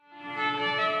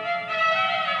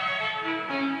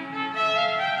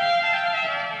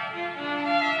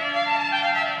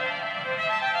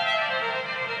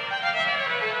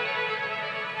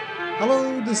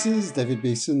Hello, this is David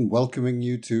Beeson welcoming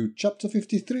you to Chapter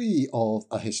 53 of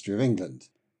A History of England.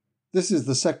 This is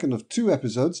the second of two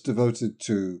episodes devoted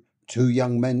to Two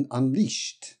Young Men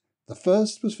Unleashed. The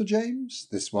first was for James,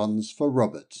 this one's for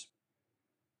Robert.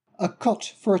 A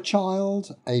cot for a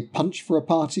child, a punch for a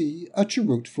party, a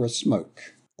cheroot for a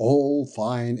smoke. All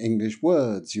fine English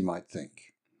words, you might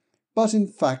think. But in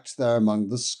fact they're among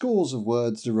the scores of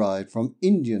words derived from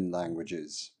Indian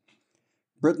languages.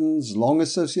 Britain's long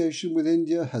association with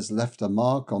India has left a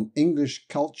mark on English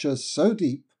culture so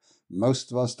deep,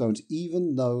 most of us don't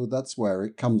even know that's where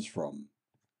it comes from.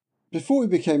 Before he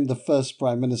became the first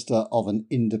Prime Minister of an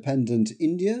independent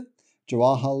India,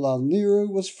 Jawaharlal Nehru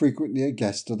was frequently a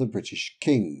guest of the British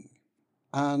King.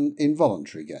 An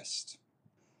involuntary guest.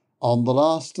 On the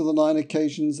last of the 9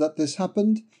 occasions that this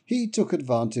happened, he took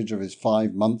advantage of his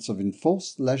 5 months of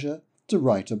enforced leisure to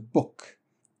write a book,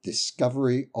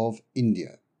 Discovery of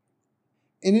India.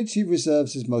 In it he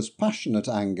reserves his most passionate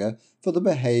anger for the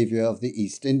behaviour of the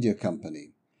East India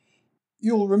Company.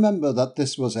 You'll remember that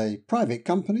this was a private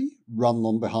company run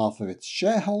on behalf of its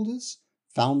shareholders,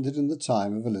 founded in the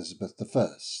time of Elizabeth I.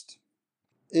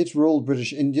 It ruled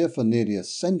British India for nearly a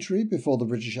century before the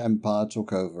British Empire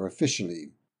took over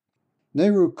officially.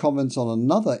 Nehru comments on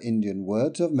another Indian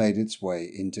word to have made its way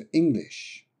into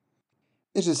English.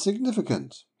 It is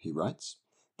significant, he writes,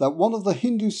 that one of the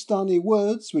Hindustani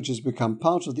words which has become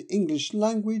part of the English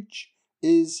language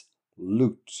is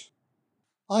loot.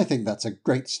 I think that's a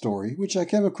great story, which I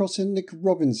came across in Nick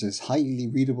Robbins's highly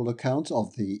readable account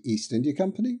of the East India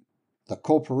Company, the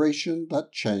corporation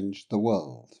that changed the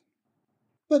world.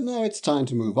 But now it's time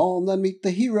to move on and meet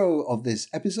the hero of this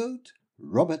episode,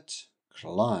 Robert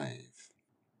Clive.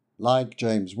 Like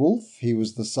James Wolfe, he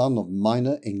was the son of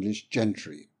minor English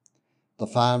gentry. The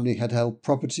family had held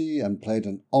property and played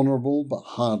an honourable but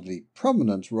hardly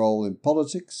prominent role in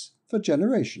politics for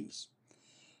generations.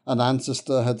 An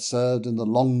ancestor had served in the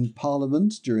Long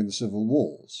Parliament during the Civil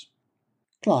Wars.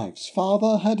 Clive's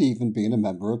father had even been a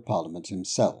member of Parliament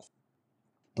himself.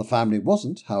 The family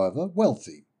wasn't, however,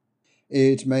 wealthy.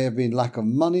 It may have been lack of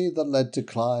money that led to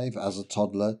Clive, as a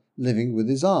toddler, living with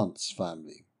his aunt's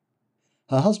family.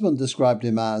 Her husband described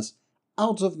him as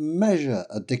out of measure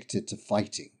addicted to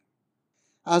fighting.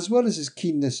 As well as his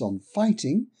keenness on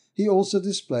fighting, he also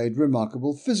displayed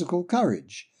remarkable physical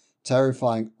courage,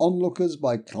 terrifying onlookers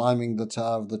by climbing the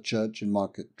tower of the church in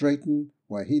Market Drayton,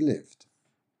 where he lived.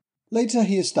 Later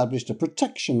he established a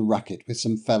protection racket with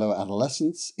some fellow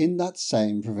adolescents in that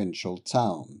same provincial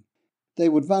town. They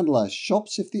would vandalise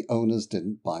shops if the owners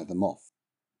didn't buy them off.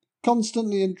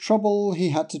 Constantly in trouble, he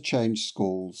had to change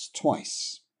schools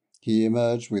twice. He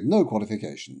emerged with no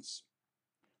qualifications.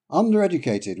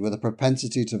 Undereducated with a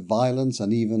propensity to violence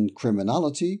and even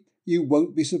criminality, you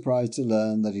won't be surprised to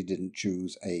learn that he didn't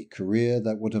choose a career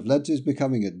that would have led to his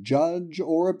becoming a judge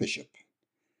or a bishop.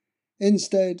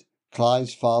 Instead,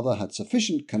 Clive's father had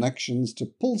sufficient connections to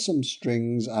pull some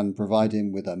strings and provide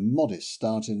him with a modest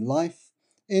start in life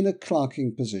in a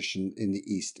clerking position in the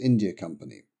East India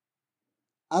Company.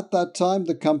 At that time,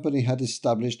 the company had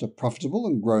established a profitable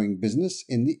and growing business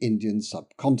in the Indian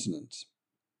subcontinent.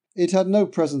 It had no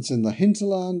presence in the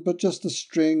hinterland, but just a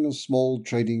string of small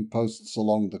trading posts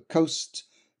along the coast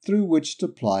through which to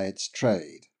ply its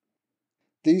trade.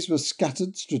 These were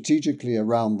scattered strategically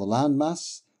around the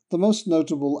landmass, the most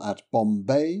notable at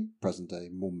Bombay, present-day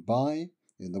Mumbai,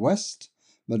 in the west,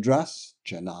 Madras,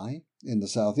 Chennai, in the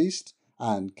southeast,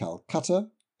 and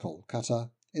Calcutta, Kolkata,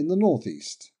 in the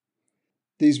northeast.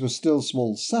 These were still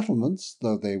small settlements,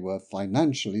 though they were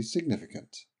financially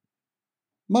significant.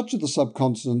 Much of the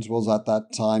subcontinent was at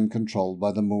that time controlled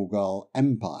by the Mughal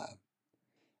Empire.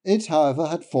 It, however,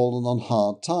 had fallen on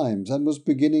hard times and was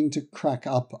beginning to crack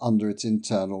up under its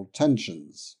internal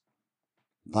tensions.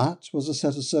 That was a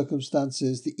set of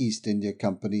circumstances the East India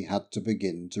Company had to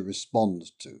begin to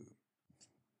respond to.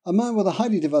 A man with a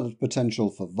highly developed potential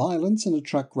for violence and a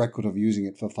track record of using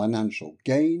it for financial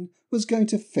gain was going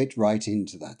to fit right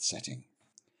into that setting.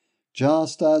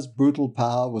 Just as brutal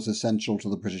power was essential to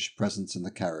the British presence in the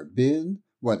Caribbean,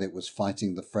 whether it was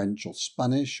fighting the French or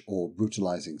Spanish or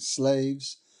brutalizing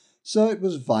slaves, so it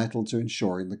was vital to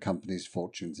ensuring the company's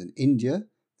fortunes in India,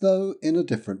 though in a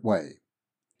different way.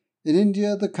 In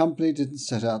India, the company didn't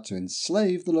set out to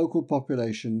enslave the local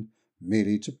population,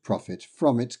 merely to profit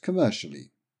from it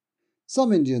commercially.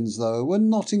 Some Indians, though, were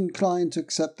not inclined to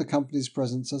accept the company's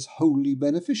presence as wholly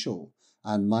beneficial,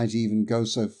 and might even go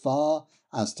so far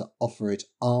as to offer it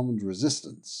armed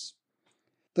resistance.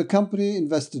 The company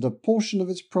invested a portion of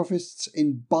its profits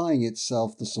in buying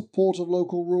itself the support of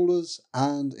local rulers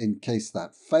and, in case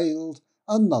that failed,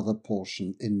 another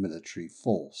portion in military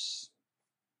force.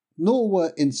 nor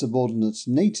were insubordinate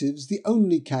natives the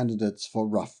only candidates for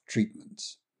rough treatment.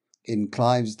 In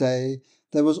Clive's day,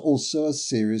 there was also a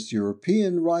serious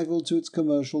European rival to its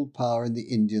commercial power in the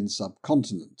Indian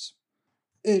subcontinent.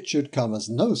 It should come as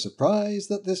no surprise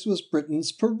that this was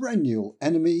Britain's perennial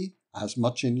enemy, as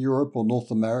much in Europe or North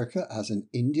America as in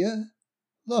India,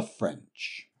 the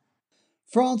French.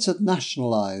 France had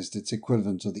nationalised its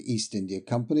equivalent of the East India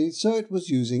Company, so it was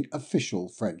using official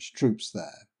French troops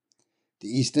there. The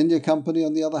East India Company,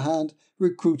 on the other hand,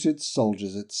 recruited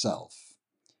soldiers itself.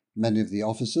 Many of the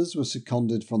officers were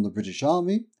seconded from the British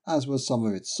Army, as were some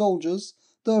of its soldiers,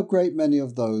 though a great many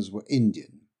of those were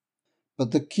Indian. But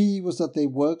the key was that they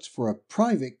worked for a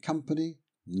private company,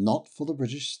 not for the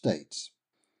British state.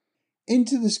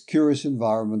 Into this curious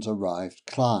environment arrived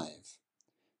Clive.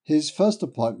 His first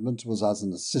appointment was as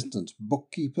an assistant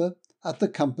bookkeeper at the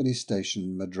company station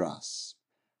in Madras.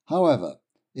 However,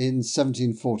 in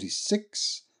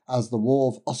 1746, as the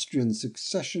War of Austrian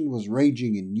Succession was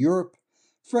raging in Europe,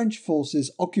 French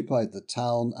forces occupied the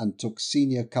town and took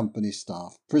senior company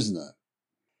staff prisoner.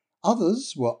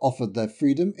 Others were offered their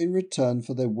freedom in return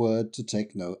for their word to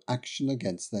take no action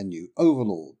against their new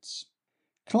overlords.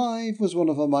 Clive was one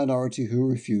of a minority who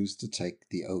refused to take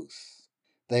the oath.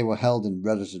 They were held in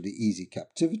relatively easy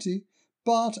captivity,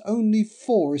 but only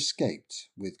 4 escaped,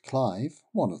 with Clive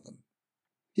one of them.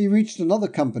 He reached another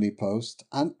company post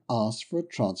and asked for a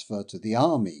transfer to the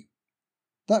army.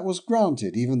 That was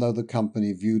granted, even though the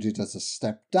company viewed it as a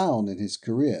step down in his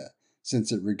career,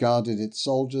 since it regarded its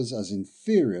soldiers as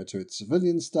inferior to its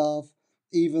civilian staff,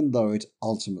 even though it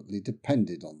ultimately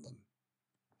depended on them.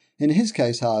 In his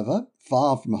case, however,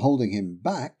 far from holding him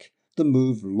back, the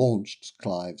move launched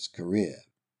Clive's career.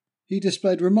 He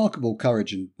displayed remarkable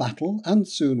courage in battle and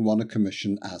soon won a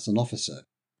commission as an officer.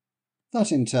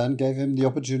 That in turn gave him the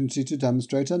opportunity to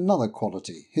demonstrate another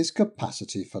quality, his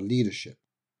capacity for leadership.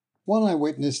 One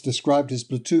eyewitness described his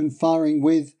platoon firing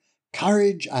with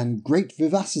courage and great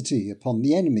vivacity upon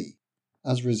the enemy,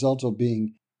 as a result of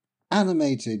being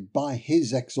animated by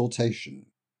his exhortation.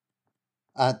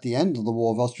 At the end of the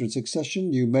War of Austrian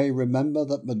Succession, you may remember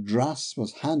that Madras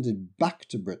was handed back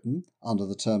to Britain under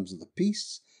the terms of the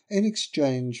peace in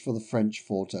exchange for the French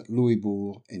fort at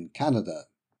Louisbourg in Canada.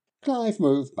 Clive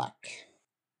moved back.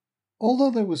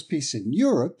 Although there was peace in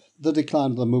Europe, the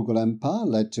decline of the Mughal Empire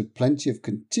led to plenty of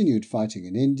continued fighting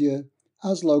in India,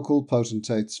 as local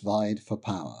potentates vied for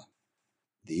power.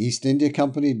 The East India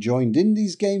Company joined in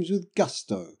these games with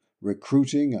gusto,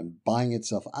 recruiting and buying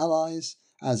itself allies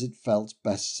as it felt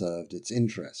best served its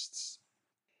interests.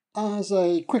 As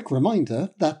a quick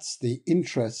reminder, that's the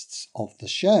interests of the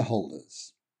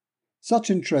shareholders.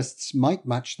 Such interests might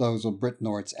match those of Britain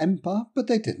or its empire, but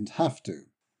they didn't have to.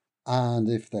 And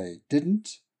if they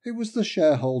didn't, it was the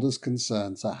shareholders'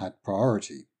 concerns that had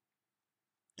priority.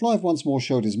 Clive once more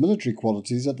showed his military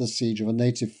qualities at the siege of a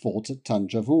native fort at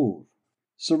Tanjavur.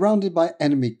 Surrounded by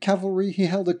enemy cavalry, he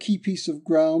held a key piece of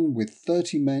ground with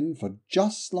 30 men for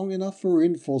just long enough for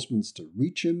reinforcements to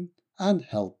reach him and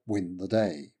help win the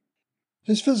day.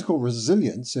 His physical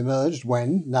resilience emerged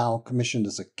when, now commissioned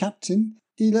as a captain,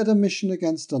 he led a mission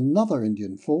against another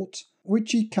Indian fort,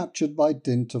 which he captured by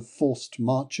dint of forced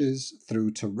marches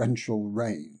through torrential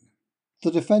rain.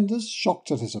 The defenders, shocked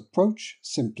at his approach,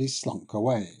 simply slunk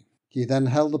away. He then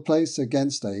held the place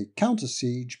against a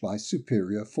counter-siege by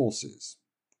superior forces.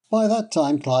 By that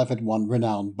time, Clive had won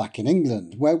renown back in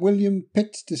England, where William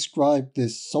Pitt described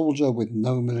this soldier with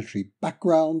no military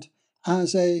background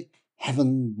as a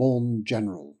heaven-born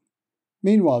general.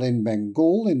 Meanwhile, in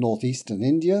Bengal, in northeastern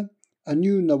India, a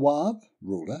new Nawab,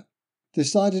 ruler,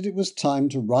 decided it was time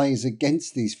to rise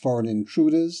against these foreign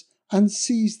intruders and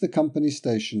seize the company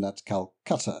station at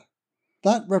Calcutta.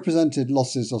 That represented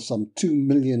losses of some £2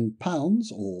 million,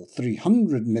 or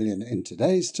 300 million in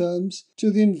today's terms, to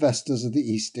the investors of the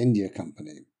East India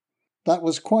Company. That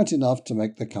was quite enough to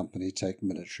make the company take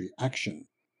military action.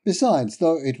 Besides,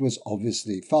 though it was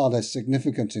obviously far less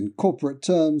significant in corporate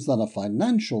terms than a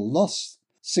financial loss,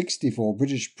 64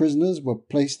 British prisoners were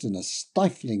placed in a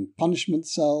stifling punishment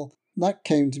cell that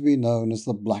came to be known as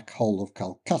the Black Hole of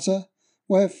Calcutta,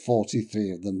 where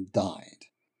 43 of them died.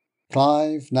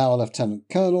 Clive, now a lieutenant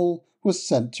colonel, was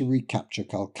sent to recapture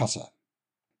Calcutta.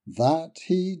 That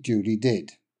he duly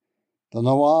did. The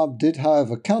Nawab did,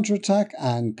 however, counterattack,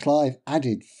 and Clive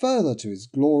added further to his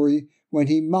glory when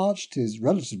he marched his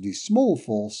relatively small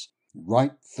force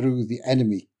right through the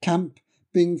enemy camp,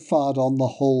 being fired on the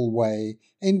whole way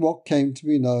in what came to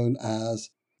be known as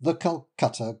the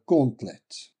Calcutta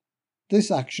Gauntlet.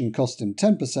 This action cost him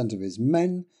 10% of his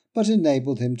men, but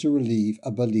enabled him to relieve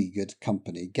a beleaguered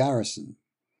company garrison.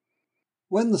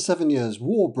 When the 7 Years'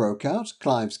 War broke out,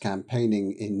 Clive's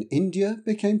campaigning in India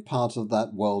became part of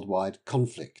that worldwide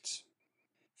conflict.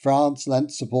 France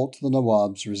lent support to the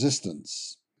Nawab's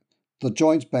resistance. The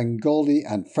joint Bengali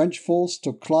and French force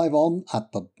took Clive on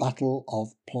at the Battle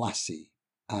of Plassey,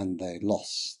 and they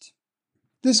lost.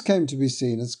 This came to be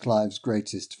seen as Clive's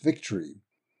greatest victory.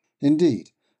 Indeed,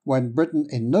 when Britain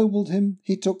ennobled him,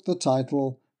 he took the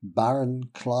title Baron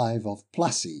Clive of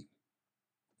Plassey.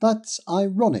 That's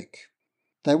ironic.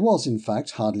 There was, in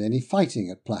fact, hardly any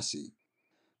fighting at Plassey.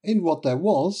 In what there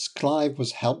was, Clive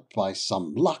was helped by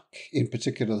some luck, in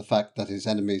particular the fact that his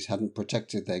enemies hadn't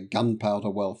protected their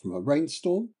gunpowder well from a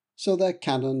rainstorm, so their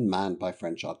cannon, manned by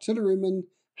French artillerymen,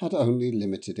 had only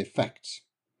limited effect.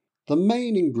 The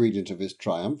main ingredient of his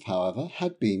triumph, however,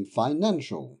 had been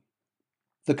financial.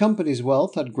 The company's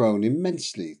wealth had grown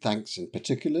immensely, thanks in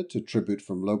particular to tribute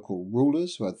from local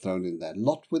rulers who had thrown in their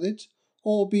lot with it,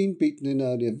 or been beaten in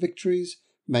earlier victories,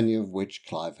 many of which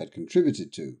Clive had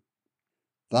contributed to.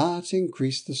 That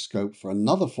increased the scope for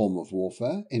another form of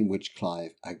warfare in which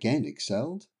Clive again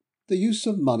excelled, the use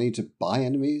of money to buy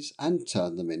enemies and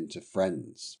turn them into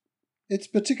friends. It's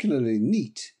particularly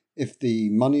neat if the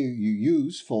money you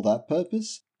use for that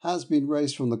purpose has been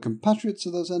raised from the compatriots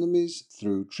of those enemies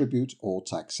through tribute or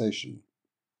taxation.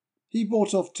 He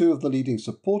bought off two of the leading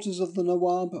supporters of the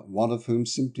Nawab, one of whom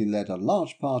simply led a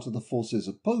large part of the forces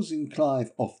opposing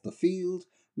Clive off the field,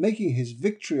 making his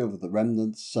victory over the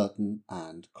remnants certain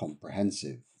and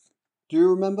comprehensive. Do you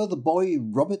remember the boy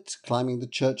Robert climbing the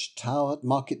church tower at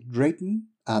Market Drayton,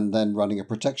 and then running a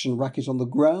protection racket on the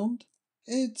ground?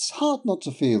 It's hard not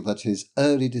to feel that his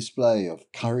early display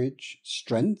of courage,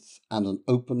 strength, and an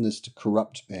openness to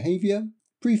corrupt behaviour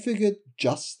prefigured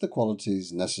just the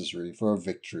qualities necessary for a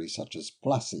victory such as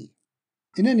Plassey.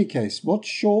 In any case, what's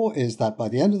sure is that by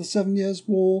the end of the 7 Years'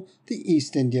 War, the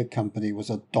East India Company was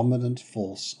a dominant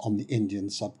force on the Indian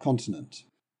subcontinent.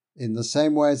 In the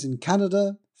same way as in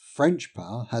Canada, French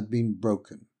power had been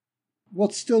broken.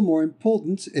 What's still more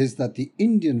important is that the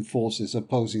Indian forces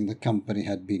opposing the company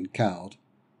had been cowed,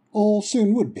 or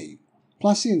soon would be.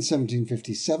 Plassey in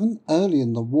 1757, early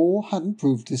in the war, hadn't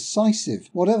proved decisive,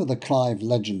 whatever the Clive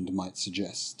legend might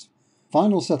suggest.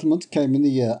 Final settlement came in the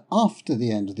year after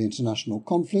the end of the international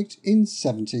conflict in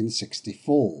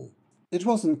 1764. It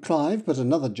wasn't Clive, but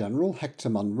another general, Hector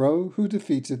Munro, who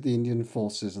defeated the Indian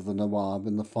forces of the Nawab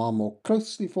in the far more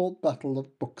closely fought Battle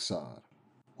of Buxar.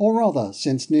 Or rather,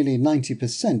 since nearly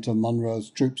 90% of Munro's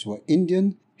troops were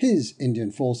Indian, his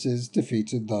Indian forces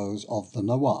defeated those of the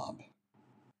Nawab.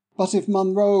 But if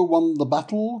Munro won the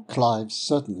battle, Clive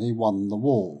certainly won the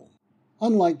war.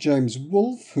 Unlike James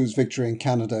Wolfe, whose victory in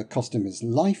Canada cost him his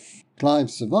life, Clive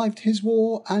survived his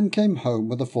war and came home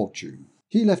with a fortune.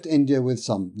 He left India with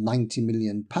some £90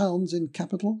 million in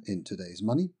capital, in today's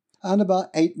money, and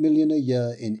about £8 million a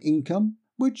year in income,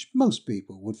 which most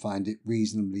people would find it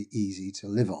reasonably easy to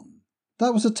live on.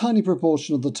 That was a tiny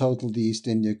proportion of the total the East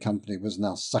India Company was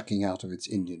now sucking out of its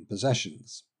Indian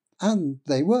possessions. And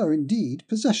they were indeed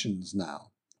possessions now.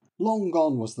 Long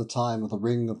gone was the time of the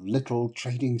ring of little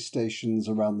trading stations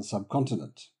around the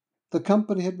subcontinent. The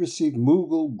company had received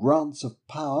Mughal grants of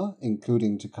power,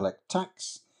 including to collect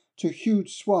tax, to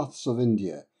huge swaths of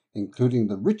India, including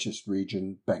the richest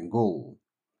region, Bengal.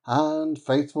 And,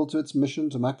 faithful to its mission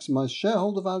to maximize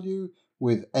shareholder value,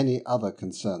 with any other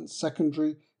concerns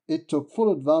secondary, it took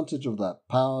full advantage of that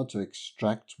power to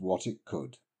extract what it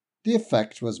could. The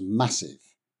effect was massive.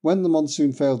 When the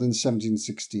monsoon failed in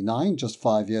 1769, just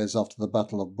 5 years after the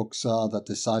Battle of Buxar that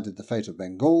decided the fate of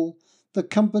Bengal, the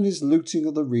company's looting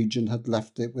of the region had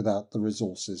left it without the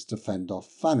resources to fend off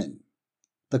famine.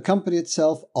 The company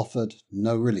itself offered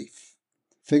no relief.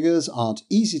 Figures aren't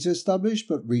easy to establish,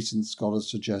 but recent scholars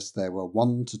suggest there were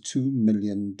 1 to 2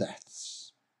 million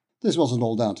deaths. This wasn't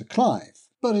all down to Clive,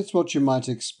 but it's what you might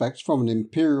expect from an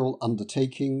imperial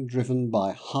undertaking driven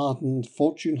by hardened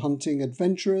fortune-hunting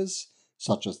adventurers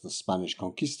such as the Spanish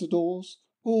conquistadors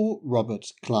or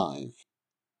Robert Clive.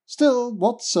 Still,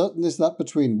 what's certain is that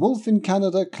between Wolfe in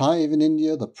Canada, Clive in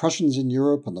India, the Prussians in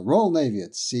Europe, and the Royal Navy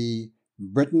at sea,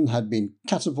 Britain had been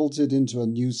catapulted into a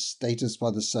new status by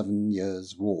the 7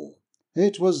 Years' War.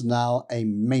 It was now a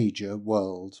major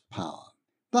world power.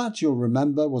 That, you'll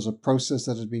remember, was a process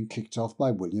that had been kicked off by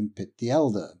William Pitt the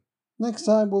Elder. Next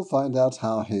time we'll find out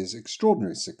how his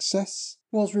extraordinary success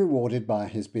was rewarded by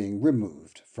his being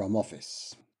removed from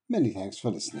office. Many thanks for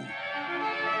listening.